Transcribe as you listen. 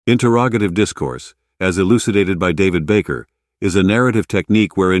Interrogative discourse, as elucidated by David Baker, is a narrative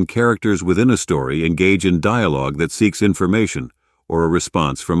technique wherein characters within a story engage in dialogue that seeks information or a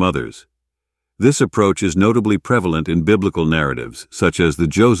response from others. This approach is notably prevalent in biblical narratives, such as the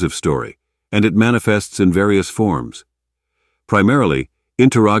Joseph story, and it manifests in various forms. Primarily,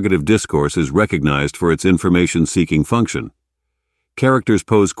 interrogative discourse is recognized for its information-seeking function. Characters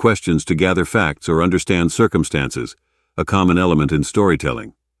pose questions to gather facts or understand circumstances, a common element in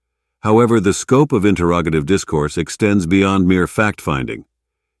storytelling. However, the scope of interrogative discourse extends beyond mere fact-finding.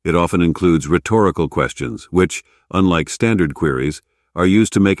 It often includes rhetorical questions, which, unlike standard queries, are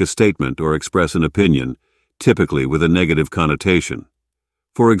used to make a statement or express an opinion, typically with a negative connotation.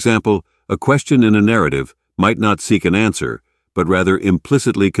 For example, a question in a narrative might not seek an answer, but rather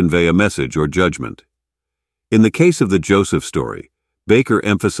implicitly convey a message or judgment. In the case of the Joseph story, Baker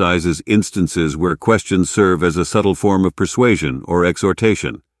emphasizes instances where questions serve as a subtle form of persuasion or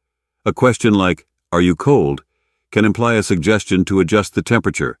exhortation. A question like, "Are you cold?" can imply a suggestion to adjust the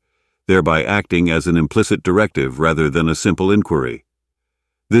temperature, thereby acting as an implicit directive rather than a simple inquiry.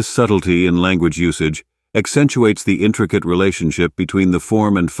 This subtlety in language usage accentuates the intricate relationship between the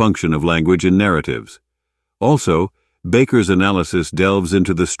form and function of language in narratives. Also, Baker's analysis delves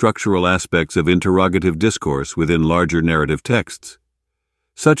into the structural aspects of interrogative discourse within larger narrative texts.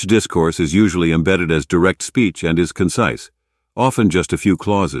 Such discourse is usually embedded as direct speech and is concise, often just a few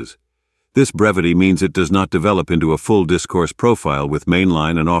clauses. This brevity means it does not develop into a full discourse profile with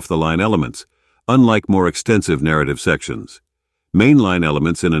mainline and off-the-line elements, unlike more extensive narrative sections. Mainline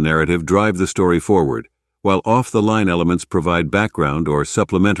elements in a narrative drive the story forward, while off-the-line elements provide background or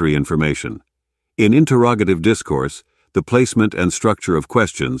supplementary information. In interrogative discourse, the placement and structure of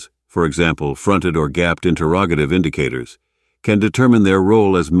questions, for example, fronted or gapped interrogative indicators, can determine their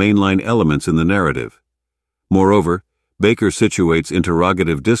role as mainline elements in the narrative. Moreover, Baker situates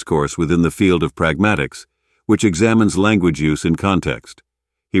interrogative discourse within the field of pragmatics, which examines language use in context.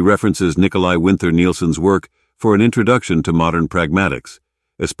 He references Nikolai Winther Nielsen's work for an introduction to modern pragmatics,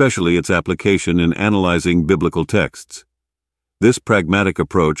 especially its application in analyzing biblical texts. This pragmatic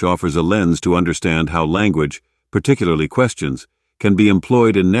approach offers a lens to understand how language, particularly questions, can be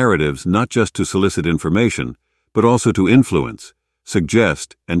employed in narratives not just to solicit information, but also to influence,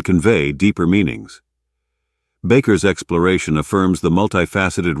 suggest, and convey deeper meanings. Baker's exploration affirms the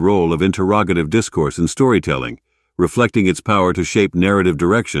multifaceted role of interrogative discourse in storytelling, reflecting its power to shape narrative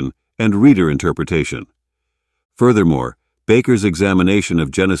direction and reader interpretation. Furthermore, Baker's examination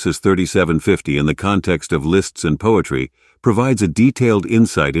of Genesis 37:50 in the context of lists and poetry provides a detailed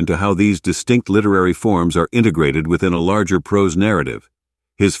insight into how these distinct literary forms are integrated within a larger prose narrative.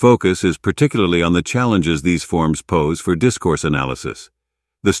 His focus is particularly on the challenges these forms pose for discourse analysis.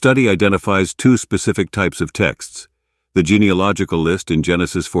 The study identifies two specific types of texts: the genealogical list in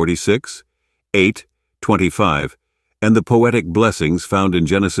Genesis 46, 8, 25, and the poetic blessings found in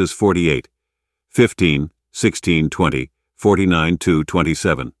Genesis 48, 15, 16, 20,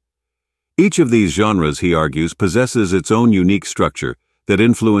 49-27. Each of these genres, he argues, possesses its own unique structure that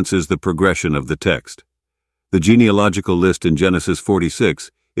influences the progression of the text. The genealogical list in Genesis 46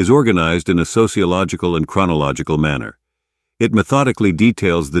 is organized in a sociological and chronological manner. It methodically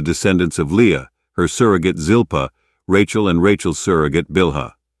details the descendants of Leah, her surrogate Zilpah, Rachel and Rachel's surrogate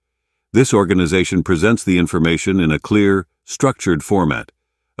Bilhah. This organization presents the information in a clear, structured format,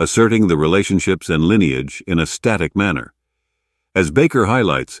 asserting the relationships and lineage in a static manner. As Baker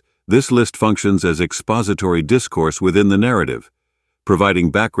highlights, this list functions as expository discourse within the narrative,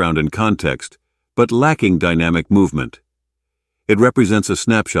 providing background and context, but lacking dynamic movement. It represents a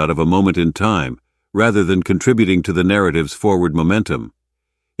snapshot of a moment in time, rather than contributing to the narrative's forward momentum.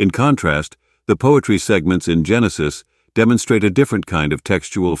 In contrast, the poetry segments in Genesis demonstrate a different kind of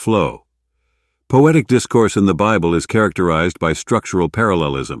textual flow. Poetic discourse in the Bible is characterized by structural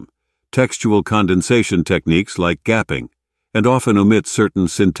parallelism, textual condensation techniques like gapping, and often omits certain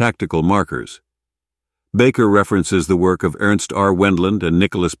syntactical markers. Baker references the work of Ernst R. Wendland and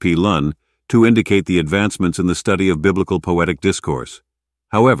Nicholas P. Lunn to indicate the advancements in the study of biblical poetic discourse.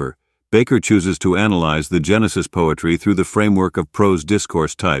 However, Baker chooses to analyze the Genesis poetry through the framework of prose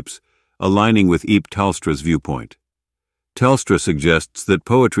discourse types, aligning with Eep Telstra's viewpoint. Telstra suggests that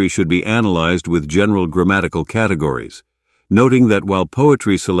poetry should be analyzed with general grammatical categories, noting that while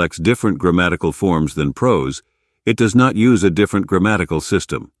poetry selects different grammatical forms than prose, it does not use a different grammatical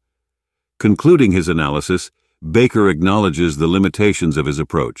system. Concluding his analysis, Baker acknowledges the limitations of his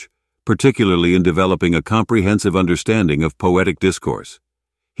approach, particularly in developing a comprehensive understanding of poetic discourse.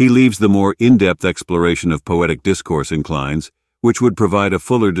 He leaves the more in-depth exploration of poetic discourse inclines, which would provide a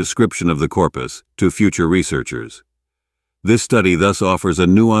fuller description of the corpus, to future researchers. This study thus offers a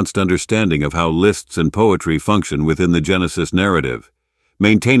nuanced understanding of how lists and poetry function within the Genesis narrative,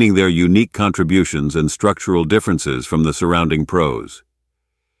 maintaining their unique contributions and structural differences from the surrounding prose.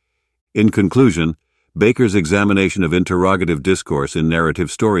 In conclusion, Baker's examination of interrogative discourse in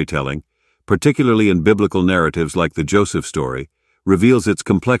narrative storytelling, particularly in biblical narratives like the Joseph story, reveals its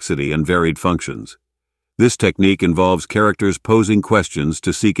complexity and varied functions. This technique involves characters posing questions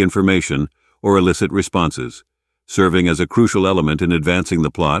to seek information or elicit responses, serving as a crucial element in advancing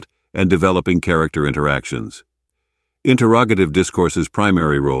the plot and developing character interactions. Interrogative discourse's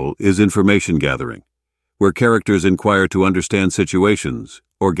primary role is information gathering, where characters inquire to understand situations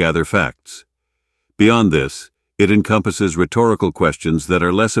or gather facts. Beyond this, it encompasses rhetorical questions that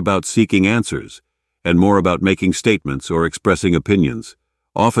are less about seeking answers and more about making statements or expressing opinions,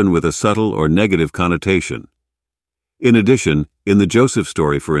 often with a subtle or negative connotation. In addition, in the Joseph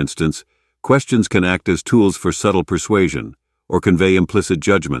story, for instance, questions can act as tools for subtle persuasion or convey implicit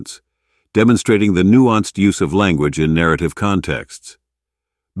judgments, demonstrating the nuanced use of language in narrative contexts.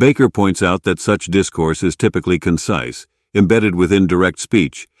 Baker points out that such discourse is typically concise, embedded within direct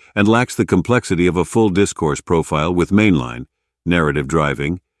speech, and lacks the complexity of a full discourse profile with mainline, narrative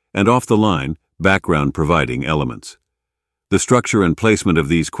driving, and off-the-line, background providing elements. The structure and placement of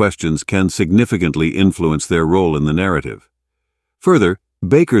these questions can significantly influence their role in the narrative. Further,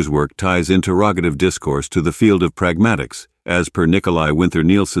 Baker's work ties interrogative discourse to the field of pragmatics, as per Nikolai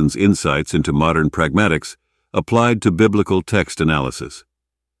Winther-Nielsen's insights into modern pragmatics applied to biblical text analysis.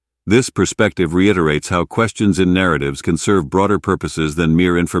 This perspective reiterates how questions in narratives can serve broader purposes than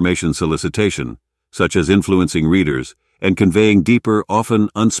mere information solicitation, such as influencing readers and conveying deeper, often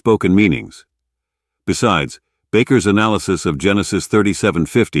unspoken meanings. Besides, Baker's analysis of Genesis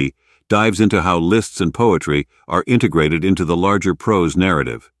 37:50 dives into how lists and poetry are integrated into the larger prose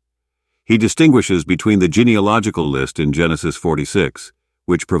narrative. He distinguishes between the genealogical list in Genesis 46,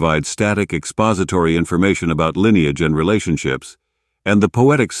 which provides static expository information about lineage and relationships, and the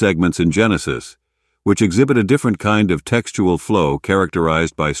poetic segments in Genesis, which exhibit a different kind of textual flow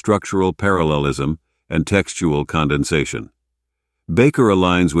characterized by structural parallelism and textual condensation. Baker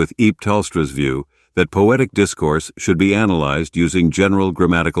aligns with Eep Telstra's view that poetic discourse should be analyzed using general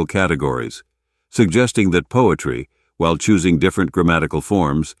grammatical categories, suggesting that poetry, while choosing different grammatical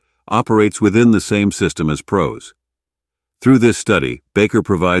forms, operates within the same system as prose. Through this study, Baker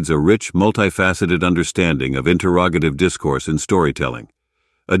provides a rich, multifaceted understanding of interrogative discourse in storytelling.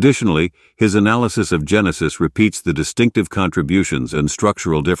 Additionally, his analysis of Genesis repeats the distinctive contributions and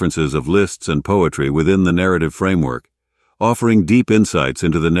structural differences of lists and poetry within the narrative framework, offering deep insights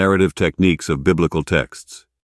into the narrative techniques of biblical texts.